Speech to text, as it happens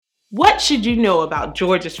What should you know about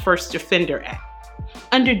Georgia's First Offender Act?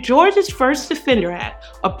 Under Georgia's First Offender Act,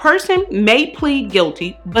 a person may plead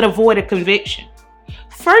guilty but avoid a conviction.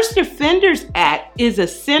 First Offenders Act is a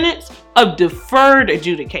sentence of deferred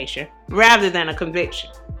adjudication rather than a conviction.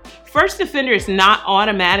 First offender is not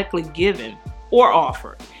automatically given or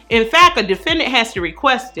offered. In fact, a defendant has to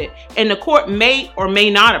request it, and the court may or may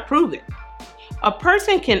not approve it. A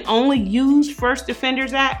person can only use First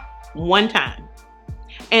Offenders Act one time.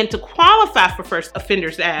 And to qualify for First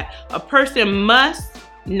Offenders Act, a person must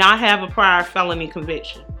not have a prior felony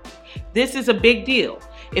conviction. This is a big deal.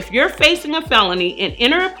 If you're facing a felony and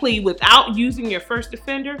enter a plea without using your first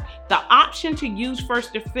offender, the option to use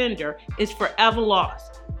first offender is forever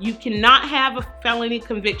lost. You cannot have a felony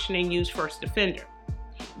conviction and use first offender.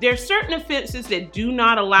 There are certain offenses that do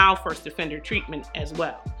not allow first offender treatment as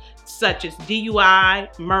well, such as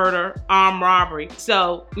DUI, murder, armed robbery,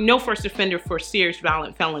 so no first offender for serious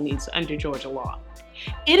violent felonies under Georgia law.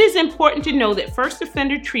 It is important to know that first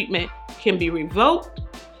offender treatment can be revoked,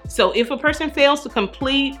 so if a person fails to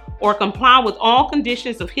complete or comply with all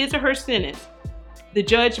conditions of his or her sentence, the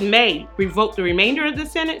judge may revoke the remainder of the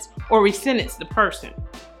sentence or resentence the person.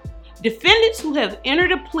 Defendants who have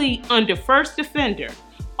entered a plea under first offender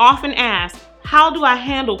often ask, how do I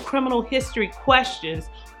handle criminal history questions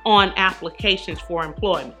on applications for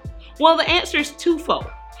employment? Well, the answer is twofold.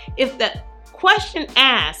 If the question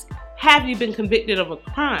asks, have you been convicted of a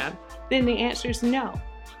crime? Then the answer is no.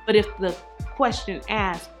 But if the question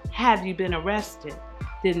asks, have you been arrested?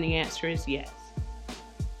 Then the answer is yes.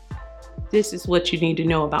 This is what you need to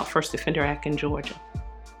know about First Offender Act in Georgia.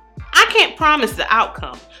 I can't promise the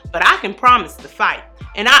outcome, but I can promise the fight,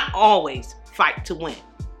 and I always fight to win.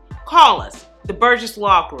 Call us, the Burgess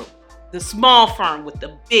Law Group, the small firm with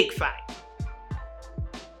the big fight.